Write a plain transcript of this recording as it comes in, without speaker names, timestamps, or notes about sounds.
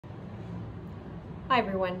Hi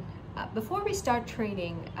everyone. Before we start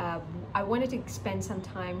training, I wanted to spend some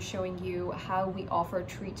time showing you how we offer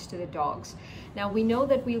treats to the dogs. Now we know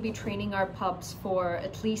that we'll be training our pups for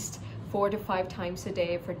at least 4 to 5 times a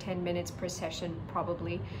day for 10 minutes per session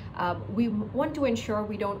probably. We want to ensure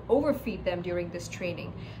we don't overfeed them during this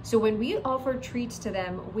training. So when we offer treats to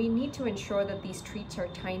them, we need to ensure that these treats are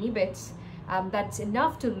tiny bits. That's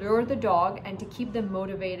enough to lure the dog and to keep them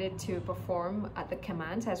motivated to perform the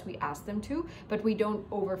commands as we ask them to, but we don't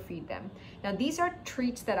overfeed them. Now these are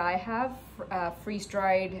treats that I have,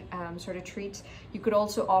 freeze-dried sort of treats. You could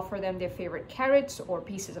also offer them their favorite carrots or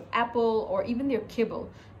pieces of apple or even their kibble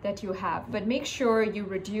that you have, but make sure you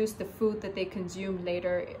reduce the food that they consume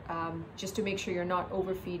later, just to make sure you're not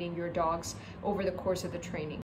overfeeding your dogs over the course of the training.